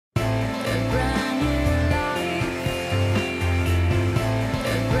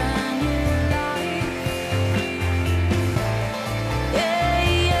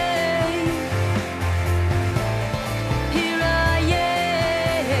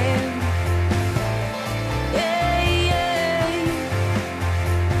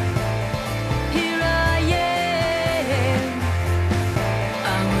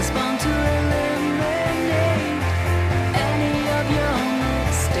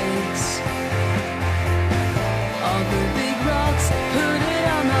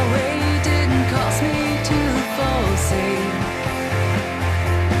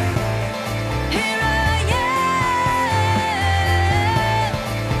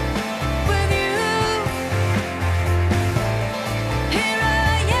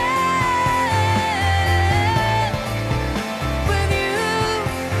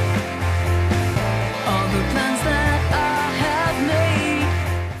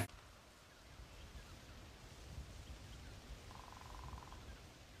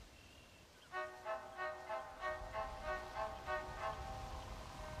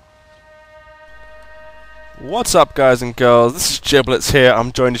What's up, guys and girls? This is Giblets here.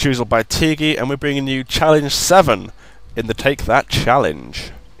 I'm joined as usual by Teaguey, and we're bringing you Challenge 7 in the Take That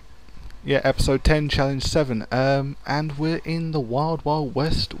Challenge. Yeah, episode 10, challenge 7. And we're in the Wild Wild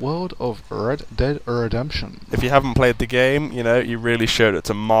West world of Red Dead Redemption. If you haven't played the game, you know, you really should.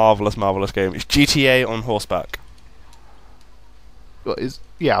 It's a marvellous, marvellous game. It's GTA on horseback. Well,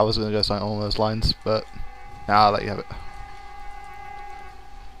 yeah, I was going to go something along those lines, but I'll let you have it.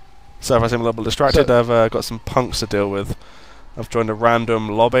 So if I seem a little bit distracted, I've got some punks to deal with. I've joined a random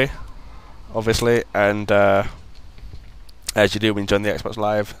lobby, obviously, and as you do when you join the Xbox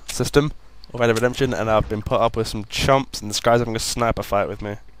Live system of Red Dead Redemption, and I've been put up with some chumps, and this guy's having a sniper fight with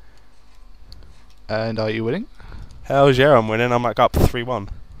me. And are you winning? Hell yeah, I'm winning. I'm like up 3-1.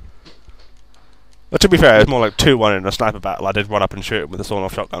 But to be fair, it's more like 2-1 in a sniper battle. I did run up and shoot him with a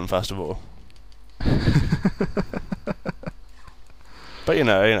sawn-off shotgun first of all. But you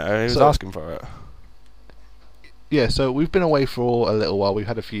know, he was asking for it. Yeah, so we've been away for a little while. We've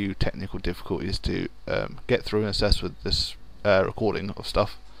had a few technical difficulties to get through and assess with this recording of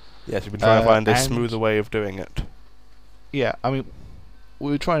stuff. Yes, we've been trying to find a smoother way of doing it. Yeah, I mean, we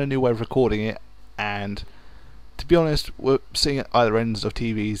were trying a new way of recording it, and to be honest, we're sitting at either ends of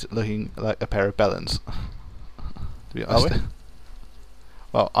TVs looking like a pair of bellends. To be honest. Are we?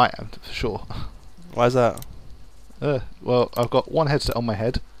 Well, I am, for sure. Why is that? Well, I've got one headset on my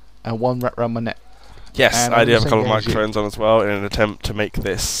head and one wrapped around my neck. Yes, and I do have a couple of game as you. microphones on as well in an attempt to make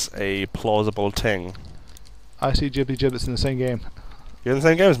this a plausible ting. I see Giblets in the same game. You're in the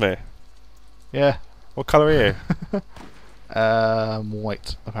same game as me? Yeah. What colour are you?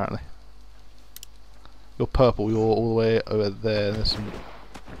 White, apparently. You're purple, you're all the way over there. There's some...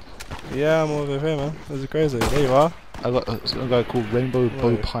 Yeah, I'm all over here, man. This is crazy. There you are. I've got a guy called Rainbow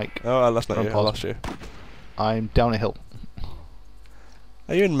Bow Pike. Oh, that's not you. I lost you. I'm down a hill.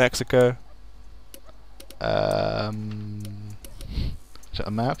 Are you in Mexico? Is that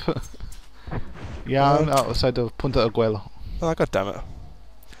a map? Yeah, I'm outside of Punta Aguelo. Oh, god damn it.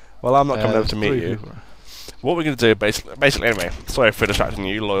 Well, I'm not coming over to meet you. What we're going to do, basically, anyway, sorry for distracting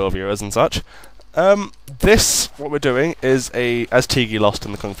you, loyal viewers and such. What we're doing is as Teaguey lost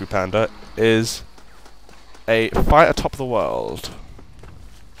in the Kung Fu Panda, is a fight atop the world.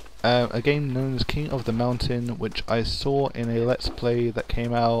 A game known as King of the Mountain, which I saw in a Let's Play that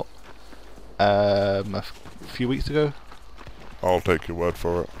came out a few weeks ago. I'll take your word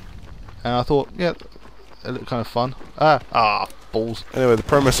for it. And I thought, yeah, it looked kind of fun. Balls. Anyway, the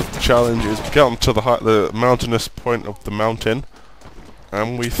premise of the challenge is we get onto the mountainous point of the mountain,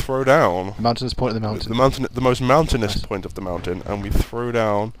 and we throw down. Mountainous point of the mountain. The most mountainous point of the mountain, and we throw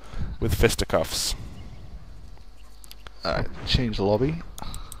down with fisticuffs. Alright, change the lobby.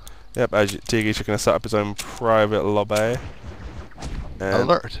 Yep, as Teaguey's going to set up his own private lobby. And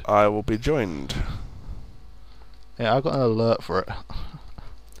alert. I will be joined. Yeah, I got an alert for it.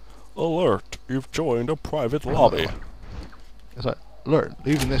 Alert! You've joined a private lobby. It's like, alert,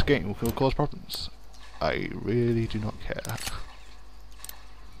 leaving this game will cause problems. I really do not care.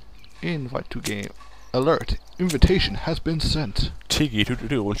 Invite to game. Alert, invitation has been sent. Teaguey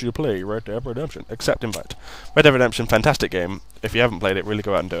 222 wants you to play Red Dead Redemption. Accept invite. Red Dead Redemption, fantastic game. If you haven't played it, really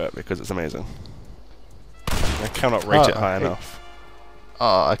go out and do it because it's amazing. I cannot rate it high enough.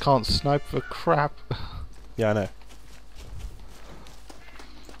 I can't snipe for crap. Yeah, I know.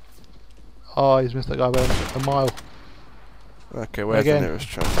 Oh, he's missed that guy by a mile. Okay, where's the nearest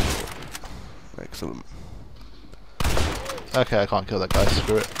transport? Excellent. Okay, I can't kill that guy,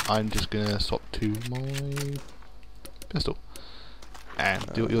 screw it. I'm just gonna swap to my pistol. And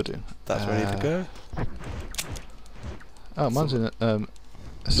do what you're doing. That's where I need to go. Oh, mine's in a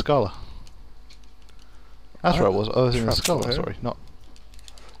Scala. That's where I was. I was in a Scala, here. sorry, not...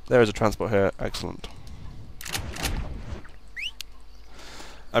 There is a transport here, excellent.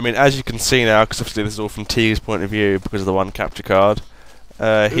 I mean, as you can see now, because obviously this is all from Teaguey's point of view because of the one capture card,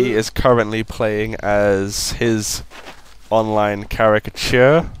 he is currently playing as his online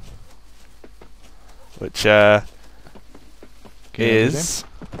caricature, which is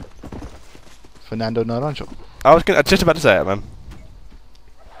Fernando Naranjo. I was just about to say it, man.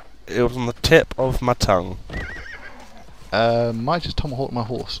 It was on the tip of my tongue. Might just tomahawk my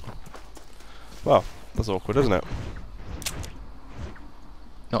horse. Well, that's awkward, isn't it?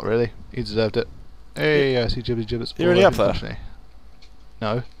 Not really. He deserved it. Hey, I see Giblets. You're already up there?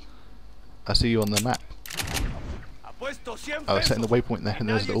 No. I see you on the map. I was setting the waypoint there and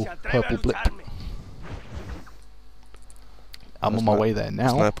there's a little purple blip. I'm on my way there now.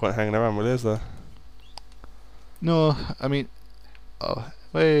 There's no point hanging around, really, is there? No, I mean... Oh,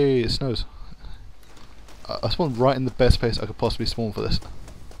 wait, it snows. I spawned right in the best place I could possibly spawn for this.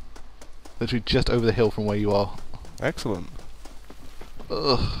 literally just over the hill from where you are. Excellent.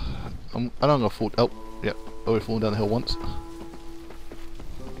 Ugh. I know I'm gonna fall. Oh, yep. Already fallen down the hill once.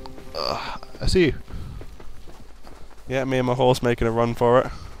 I see you. Yeah, me and my horse making a run for it.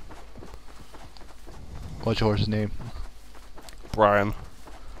 What's your horse's name? Brian.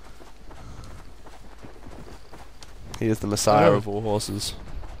 He is the messiah of all horses.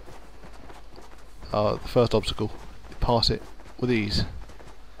 The first obstacle. Pass it with ease.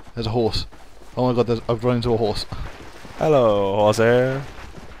 There's a horse. Oh my god, I've run into a horse. Hello, horsey.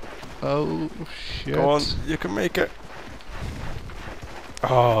 Oh shit. Go on, you can make it.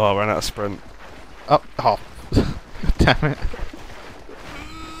 Oh, I ran out of sprint. Oh, damn it.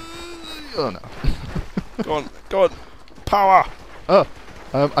 Oh no. Go on. Power! Oh,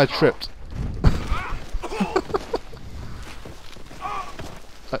 I tripped.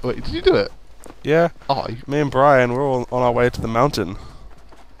 Wait, did you do it? Yeah. Oh, Me and Brian, we're all on our way to the mountain.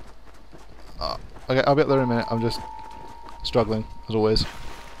 okay, I'll be up there in a minute. I'm just struggling, as always.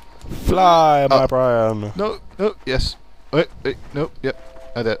 Fly, my Brian. No, yes. Wait, no,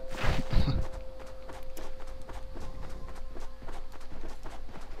 yep, I did.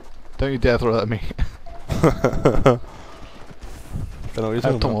 Don't you dare throw that at me. Don't know what you're I have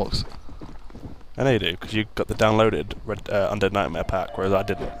talking about. tomahawks. I know you do, because you got the downloaded Undead Nightmare pack, whereas I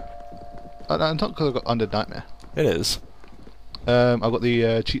didn't. No, not because I've got Undead Nightmare. It is. I've got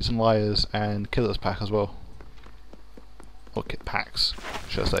the Cheats and Liars and Killers pack as well. Or packs,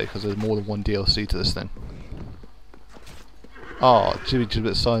 should I say, because there's more than one DLC to this thing. Oh,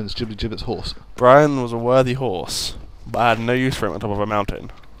 Giblets Silence, Giblets Horse. Brian was a worthy horse, but I had no use for him on top of a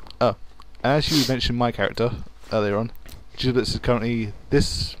mountain. Oh, as you mentioned my character earlier on, Giblets is currently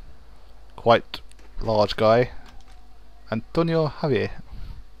this quite large guy, Antonio Javier.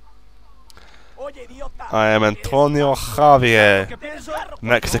 I am Antonio Javier,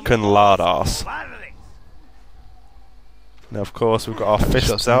 Mexican lardass. Now, of course, we've got our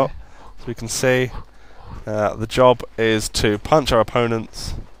fists out, so we can see. The job is to punch our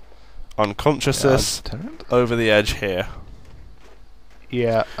opponents unconscious over the edge here.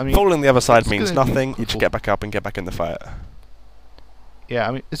 Yeah, I mean, Falling the other side means nothing. You just get back up and get back in the fight. yeah,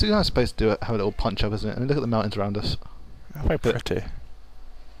 I mean, it's a nice place to do it. Have a little punch up, isn't it? I mean, look at the mountains around us. Very pretty.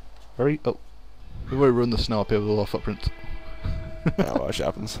 Very. Oh, we've already ruined the snow up here with all our footprints. Oh, well, shit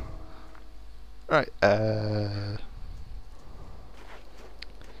happens. Right.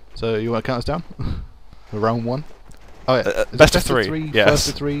 So you want to count us down? Round one. Oh yeah. Best of three. Yes. First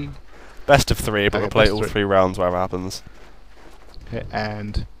of three. Best of three, but Okay, we'll play best all of three. 3 rounds, whatever happens. Okay,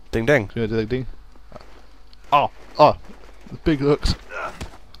 and Ding ding. you want to do the ding? Oh, the big hooks.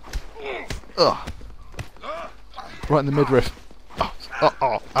 Ugh. Right in the midriff.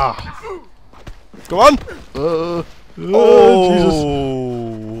 Go on! Oh,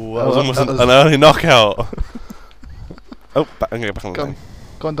 Oh, that was Oh, almost that was- an early knockout. Oh, I'm gonna get back on the thing.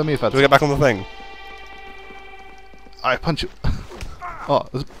 Go on, do me a Do we favour. get back on the thing? I punch you. Oh,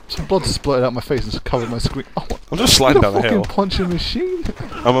 there's some blood splurted out my face and just covered my screen. Oh, I'm just sliding down the fucking hill. punching machine.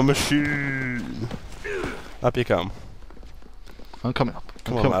 I'm a machine. Up you come. I'm coming up.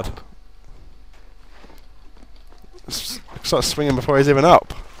 Come I'm on, coming lad. up. Start swinging before he's even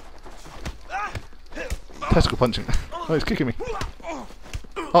up. Testicle punching. Oh, he's kicking me.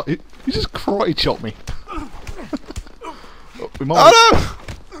 Oh, he just karate chopped me. Oh, we might. Oh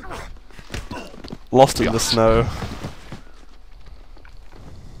no! Lost in the snow.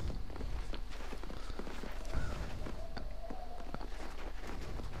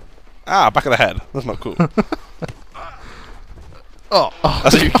 Ah, back of the head. That's not cool. Oh,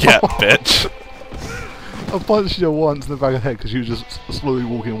 That's what you get, bitch. I punched you once in the back of the head because you were just slowly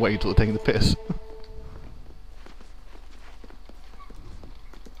walking away until taking the piss.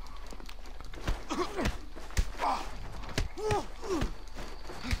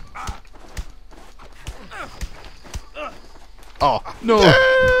 Oh, no!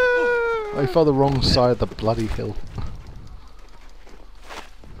 I fell the wrong side of the bloody hill.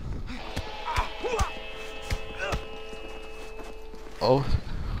 Oh.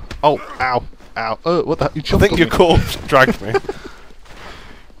 Oh, ow. Ow. Oh, what the? You I chopped think on your me. corpse dragged me.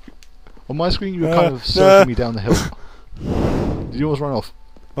 On my screen, you were kind of circling me down the hill. Did you almost run off?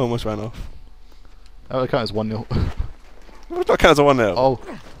 Almost ran off. That counts as 1-0. What that counts as a 1-0? Oh.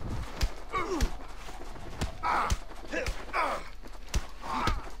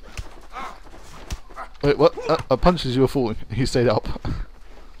 Wait, what? I punched as you were falling. You stayed up.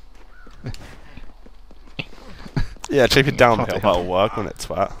 Yeah, chip it downhill. Can't That'll work when it's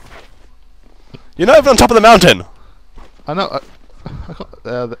fat. You're not even on top of the mountain! I know. I got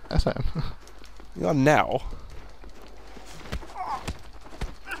the SM. You are now.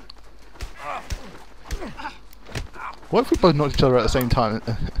 What if we both knocked each other at the same time?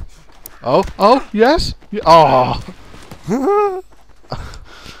 Oh, yes? Oh!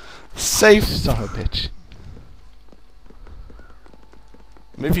 Safe! Son of a bitch.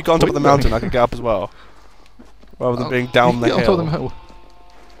 Maybe if you got on top of the mountain, I could get up as well. Rather than being down the hill. On top of the hill.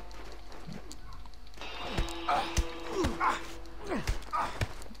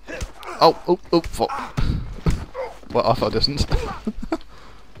 Oh, fuck. Well, I thought distance.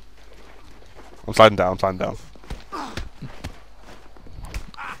 I'm sliding down,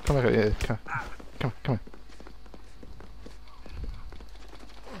 Come back over here, come on.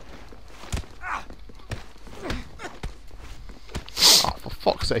 Oh, for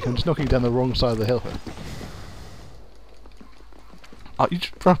fuck's sake, I'm just knocking down the wrong side of the hill here. Oh, you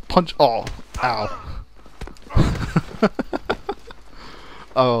just try to punch. Oh, ow.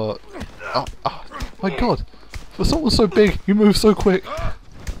 Oh, my god. For someone so big, you move so quick.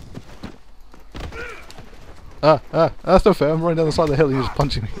 That's not fair. I'm running down the side of the hill and you're just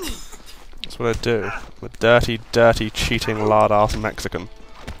punching me. That's what I do. I'm a dirty, dirty, cheating, lard-ass Mexican.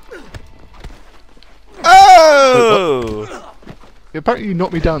 Oh! Wait, apparently you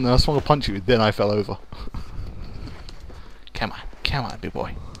knocked me down and I swung a punch at you, then I fell over. Come on, big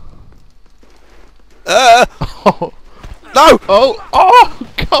boy. Oh. No! Oh,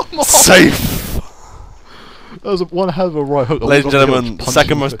 come on! Safe! That was one hell of a right hook. Ladies and gentlemen, the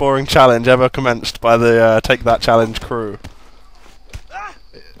second most boring challenge ever commenced by the Take That Challenge crew.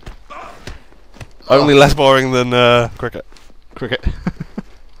 Only less boring than cricket. Cricket.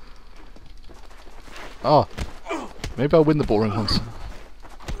 Oh, maybe I'll win the boring ones.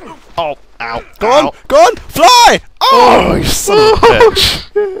 Oh, ow. Go on, fly! Oh, you son of a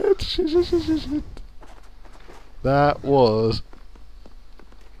bitch. Shit. That was...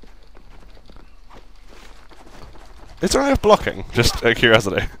 Is there any blocking? Just out of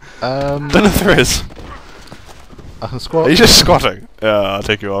curiosity. Don't know if there is. I can squat. Are you just squatting? Yeah, I'll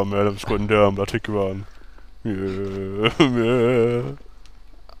take you on, man. I'm squatting down, but I'll take you on. Yeah.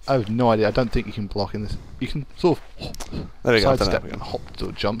 I have no idea. I don't think you can block in this. You can sort of hop, there we go, sidestep and hop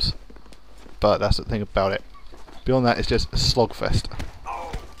sort of jumps. But that's the thing about it. Beyond that, it's just a slogfest.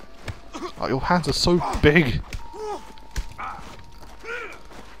 Oh, your hands are so big.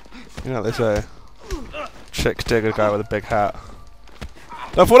 You know what they say? Chick dig a guy with a big hat.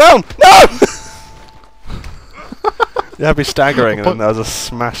 Don't fall down! No! You had me staggering and then there was a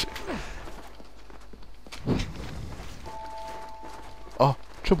smash. Oh,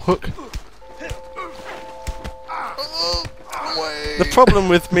 triple hook. The problem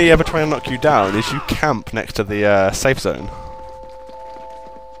with me ever trying to knock you down is you camp next to the safe zone.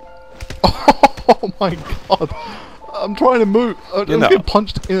 Oh my god. I'm trying to move. I'm getting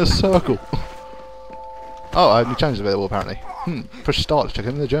punched in a circle. Oh, I have new challenges available apparently. Push start to check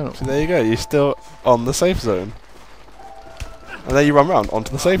in the journal. So there you go, you're still on the safe zone. And then you run around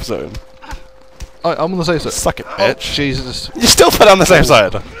onto the safe zone. I'm on the safe zone. Suck it, Oh, bitch. Jesus. You still put on the safe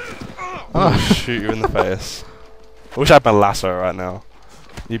side! I'll shoot you in the face. I wish I had my lasso right now.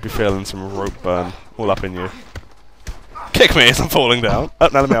 You'd be feeling some rope burn all up in you. Kick me as I'm falling down. Oh,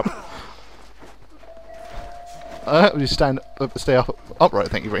 now let me up. I hope you stay upright,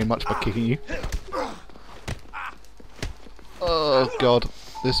 thank you very much for kicking you. Oh god.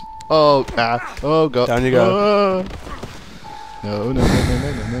 Oh god. Down you go. No.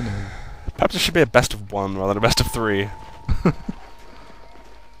 Perhaps it should be a best of one rather than a best of three.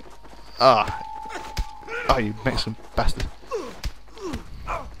 You Mexican bastard.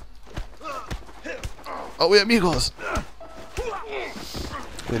 Oh, we're amigos!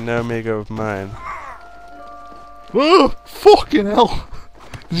 You're no amigo of mine. Whoa! Fucking hell!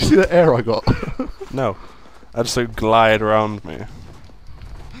 Did you see that air I got? No. I just like glide around me.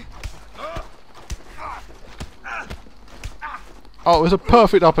 Oh, it was a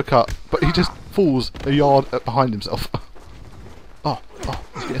perfect uppercut, but he just falls a yard behind himself. Oh,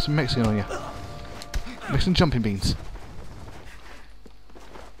 let's get some Mexican on you. Mexican jumping beans.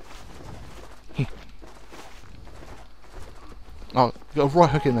 Oh, you got a right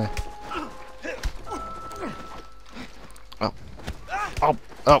hook in there.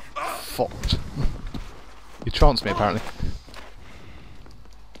 Oh, fucked. You chanced me apparently.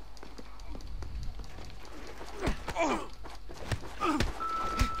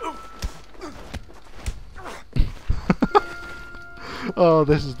 Oh,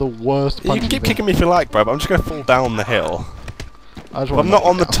 this is the worst punching. You can keep kicking me if you like, bro, but I'm just going to fall down the hill. I'm not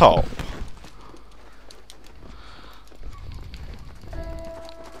on the top.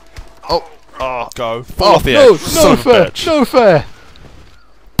 Oh, go. Fall off the edge. No fair! No fair!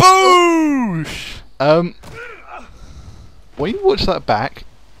 Boosh! When you watch that back,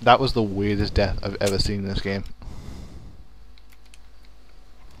 that was the weirdest death I've ever seen in this game.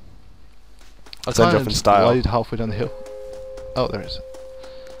 I Send you kind off in of style. glided halfway down the hill. Oh, there it is.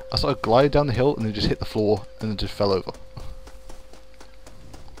 I sort of glided down the hill and then just hit the floor and then just fell over.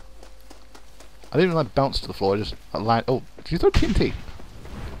 I didn't even like bounce to the floor. I just landed. Oh, did you throw TNT?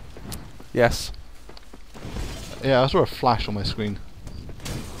 Yes. Yeah, I saw a flash on my screen.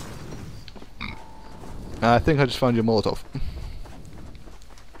 I think I just found your Molotov.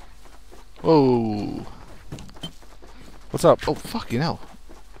 Whoa! What's up? Oh, fucking hell!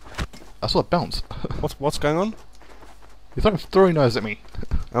 I saw a bounce. What's going on? You're throwing knives at me.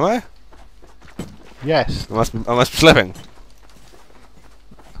 Am I? Yes. I must be slipping.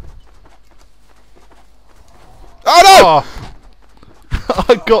 Oh Oh!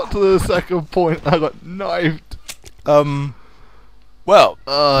 I got to the second point. I got knifed. no! Well,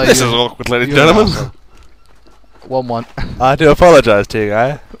 this is awkward, ladies and gentlemen. 1-1. I do apologise to you,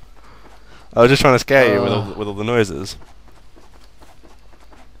 guy. I was just trying to scare you with all the noises.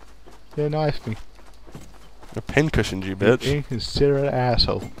 You knifed me. I pincushioned you, You bitch. inconsiderate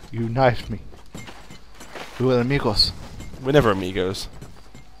asshole. You knifed me. We were amigos. We're never amigos.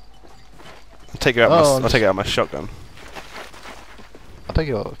 I'll take you out. I'll take out my shotgun. I'll take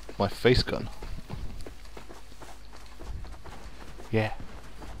you out with my face gun. Yeah.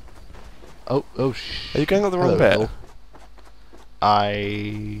 Oh Are you going up the wrong hello, bit? Bill.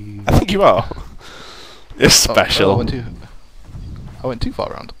 I think you are. You're special. I went too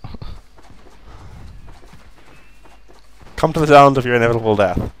far around. Come to the sound of your inevitable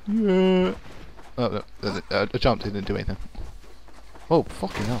death. Yeah. Oh no, I jumped. It didn't do anything. Oh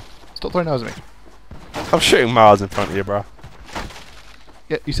fucking hell! Stop throwing knives at me. I'm shooting miles in front of you, bro.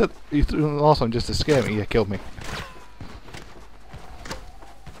 Yeah, you said you threw them last time just to scare me. You killed me.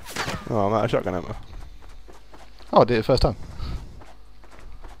 Oh, I'm out of shotgun ammo. Oh, I did it first time.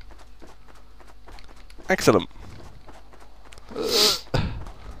 Excellent. See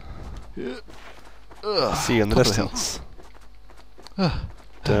you in the Top of the hill. distance. Dun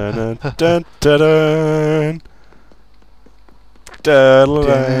dun dun dun dun. Dun,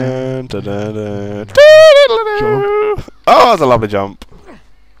 dun, dun, dun, dun. Oh, that's a lovely jump.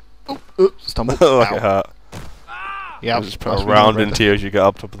 Stumble. Look Ow. at her. Yeah, Just put a round into you as you get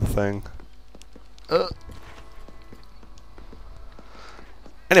up top of the thing.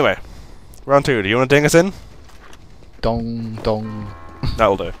 Anyway, round 2. Do you want to ding us in? Dong dong.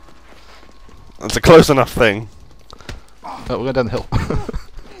 That'll do. That's a close enough thing. Oh, we're going down the hill.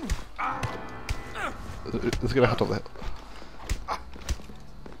 Let's get back on top of the hill.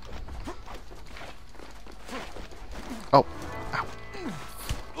 Oh.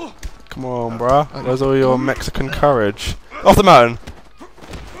 Ow. Come on, bruh. Where's all your Mexican courage? Off the mountain!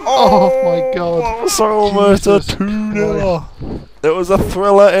 Oh my god. That was so almost a Jesus 2-0. It was a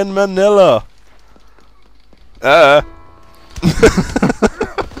thriller in Manila. The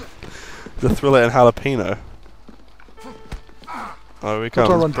thriller in jalapeno. Oh, here he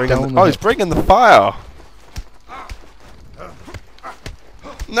comes. He's bringing the fire.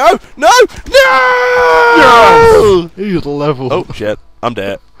 No! No! No! Yes! He's level. Oh shit! I'm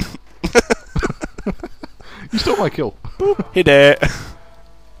dead. You stole my kill. He did.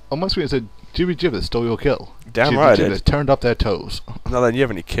 On my screen it said, Giblets stole your kill. Damn right I did. Giblets turned up their toes. No, then you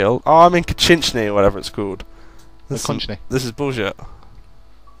have any kill. Oh, I'm in Kachinchny or whatever it's called. Conchny. This is bullshit.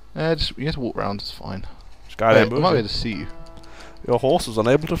 Just you have to walk around. It's fine. Just go down I might be able to see you. Your horse was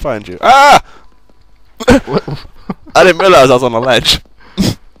unable to find you. Ah! I didn't realise I was on a ledge.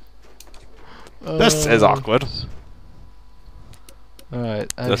 This is awkward.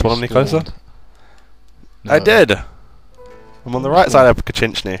 Alright. Did I spawn any closer? No. I did. I'm on the right side of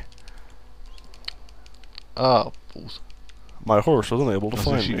Kachinchny. Oh, balls. My horse was unable to I was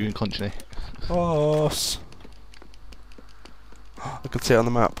gonna find shoot you me. in Conchny. Horse. I can see it on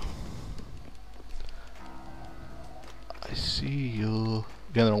the map. I see you. You're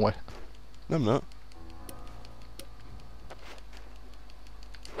going the wrong way. No, I'm not.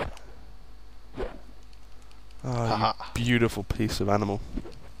 Oh, you beautiful piece of animal.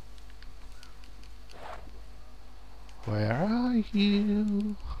 Where are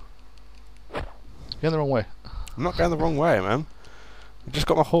you? You're going the wrong way. I'm not going the wrong way, man. I just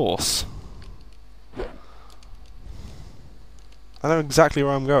got my horse. I know exactly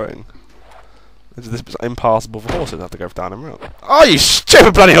where I'm going. This is impassable for horses. I have to go down and round. Oh, you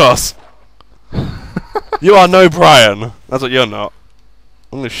stupid bloody horse! You are no Brian. That's what you're not.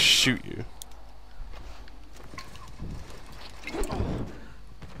 I'm gonna shoot you.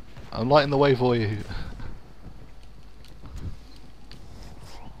 I'm lighting the way for you.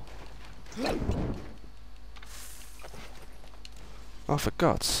 Oh, for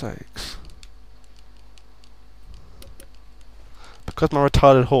God's sakes. Because my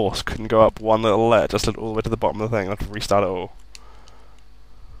retarded horse couldn't go up one little ledge, just all the way to the bottom of the thing. I have to restart it all.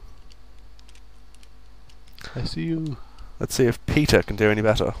 I see you. Let's see if Peter can do any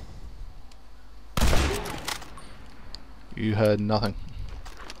better. You heard nothing.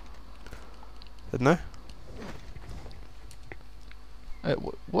 Didn't I?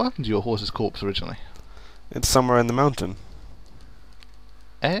 What happened to your horse's corpse originally? It's somewhere in the mountain.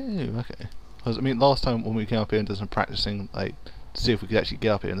 Oh, okay. 'Cause, I mean, last time when we came up here and did some practicing, like, to see if we could actually get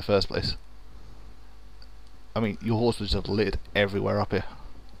up here in the first place. I mean, your horse was just lit everywhere up here.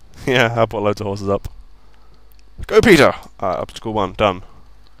 Yeah, I put loads of horses up. Go, Peter! Obstacle 1, done.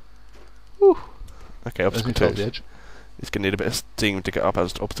 Whew. Okay, obstacle 2. The edge. He's going to need a bit of steam to get up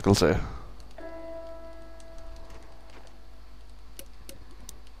as obstacle 2.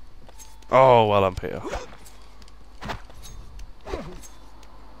 Oh, well done, Peter.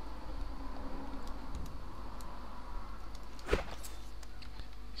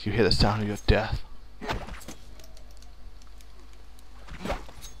 You hear the sound of your death.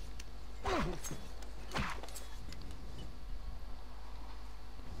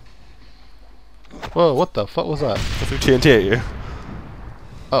 Whoa, what the fuck was that? I threw TNT at you.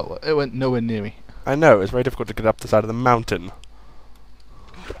 Oh, it went nowhere near me. I know, it's very difficult to get up the side of the mountain.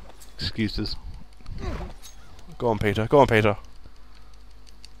 Excuses. Go on, Peter. Go on, Peter.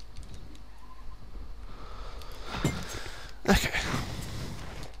 Okay.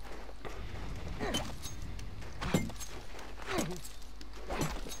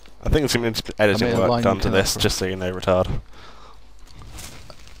 I think there's some editing work done to this, just so you know, retard.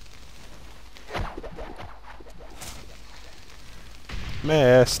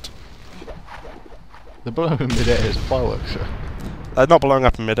 Missed. The blowing in midair is a fireworks show. They're not blowing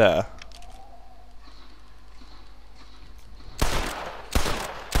up in midair.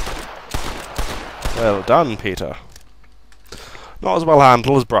 Well done, Peter. Not as well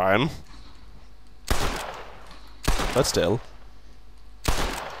handled as Brian. But still.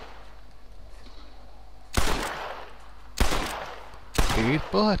 Eat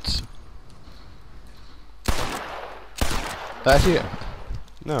butts. That's it.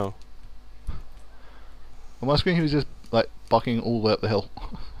 No. On my screen he was just like bucking all the way up the hill.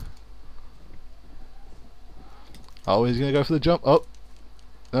 Oh, he's gonna go for the jump. Oh!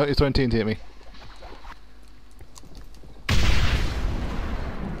 No, he's throwing TNT at me.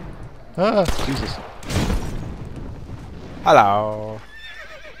 Ah, Jesus. Hello.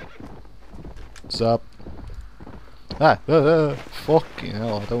 What's up? Fucking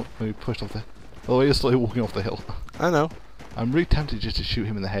hell, I don't want to be pushed off the... Oh, he's slowly walking off the hill. I know. I'm really tempted just to shoot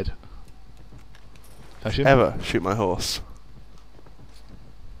him in the head. Can I shoot him? Ever shoot my horse.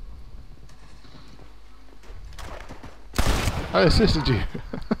 I assisted you.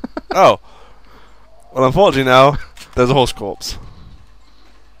 Oh. Well, unfortunately now, there's a horse corpse.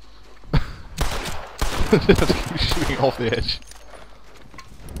 Keep shooting off the edge.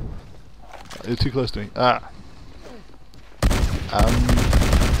 You're too close to me. Ah.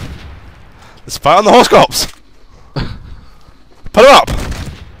 Let's fight on the horse corpse! Put him up!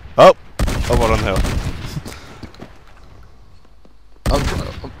 Oh. Oh, well on the hill.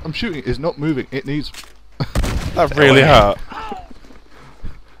 I'm shooting. It's not moving. It needs... That really hurt.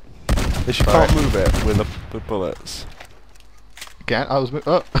 If you can't move it with bullets. Can't. I was...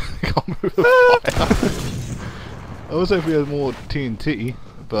 Oh! Can't move the fire. I was hoping we had more TNT,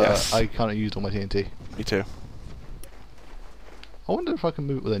 but yes. I kind of used all my TNT. Me too. I wonder if I can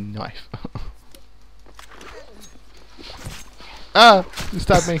move it with a knife. Ah! You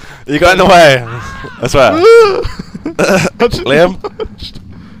stabbed me. You got in the way! I swear. Liam?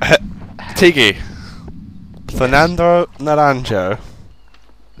 Teaguey. Fernando Naranjo.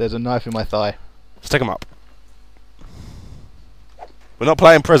 There's a knife in my thigh. Stick him up. We're not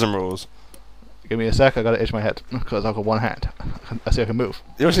playing prison rules. Give me a sec, I gotta itch my head, because I've got one hand. I see I can move.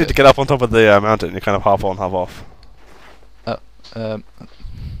 You also need to get up on top of the mountain. You're kind of half on, half off. There you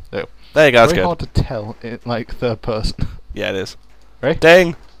go. There you go, that's Very good. hard to tell in, like, third person. Yeah, it is. Right?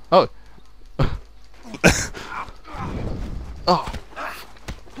 Ding! Oh! Oh!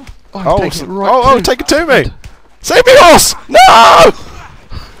 Oh, take it right take it to me! Save me, horse! No!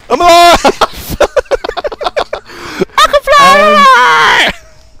 I'm alive! I can fly!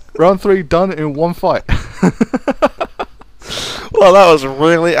 Round 3 done in one fight. Well, that was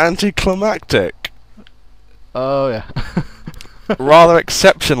really anticlimactic. Oh, yeah. Rather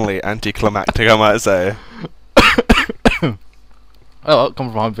exceptionally anticlimactic, I might say. Oh, well, come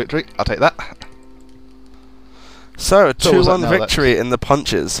from behind victory. I'll take that. So, a So was that 2-1 now, victory in the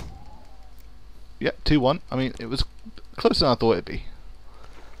punches. Yeah, 2-1. I mean, it was closer than I thought it'd be.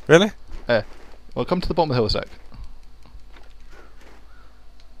 Really? Well, come to the bottom of the hill a sec.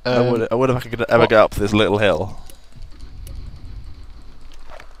 I would if I could ever get up this little hill.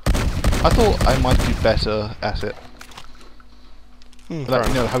 I thought I might be better at it. Fair Like,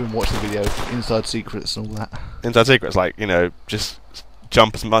 having watched the video, Inside Secrets and all that. Inside Secrets, like, just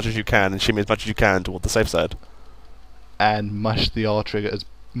jump as much as you can and shimmy as much as you can toward the safe side. And mash the R trigger as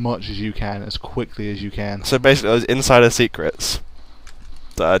much as you can, as quickly as you can. So basically, those insider secrets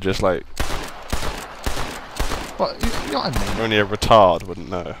that are just like... Well, you know what I mean? Only a retard wouldn't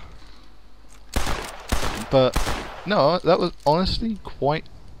know. But, no, that was honestly quite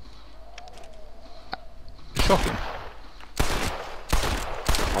shocking.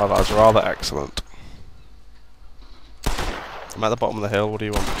 Well, that was rather excellent. I'm at the bottom of the hill, what do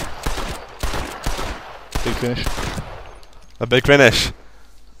you want? Big finish. A big finish!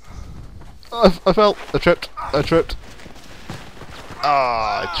 I fell. I tripped. I tripped.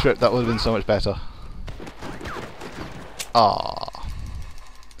 Ah, I tripped. That would have been so much better. Ah.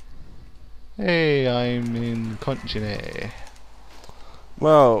 Hey, I'm in Conchine.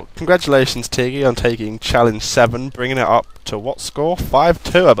 Well, congratulations, Teaguey, on taking Challenge 7, bringing it up to what score?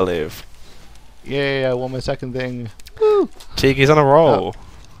 5-2, I believe. Yeah, I won my second thing. Woo! Teaguey's on a roll. Oh.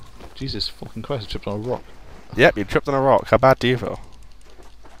 Jesus fucking Christ, I tripped on a rock. Yep, you tripped on a rock. How bad do you feel?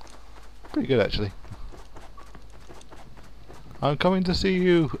 Pretty good, actually. I'm coming to see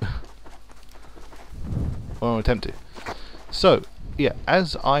you. Well, I'll attempt to. So, yeah,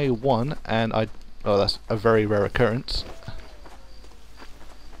 as I won, and oh, that's a very rare occurrence.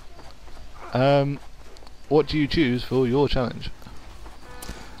 What do you choose for your challenge?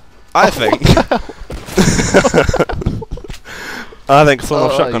 I think... I think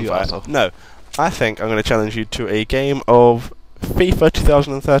someone shotgun you fire. arsehole. No, I think I'm going to challenge you to a game of FIFA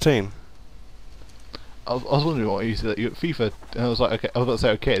 2013. I was wondering what you said. You at FIFA, and I was like, okay. I was about to say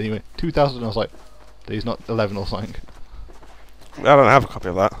okay, and you went 2000, and I was like, he's not 11 or something. I don't have a copy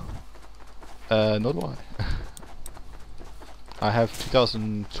of that. Nor do I. I have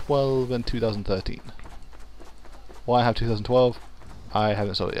 2012 and 2013. Why I have 2012? I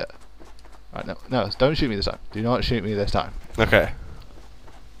haven't sold it yet. Right, no, don't shoot me this time. Do not shoot me this time. Okay.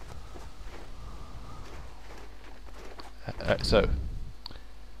 So,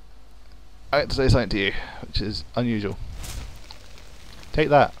 I have to say something to you, which is unusual. Take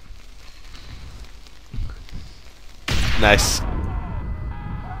that. Nice.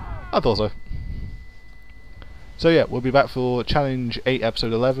 I thought so. So yeah, we'll be back for Challenge 8,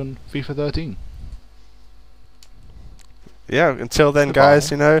 Episode 11, FIFA 13. Yeah, until then, Goodbye.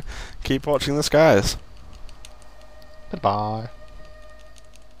 guys, keep watching the skies. Goodbye.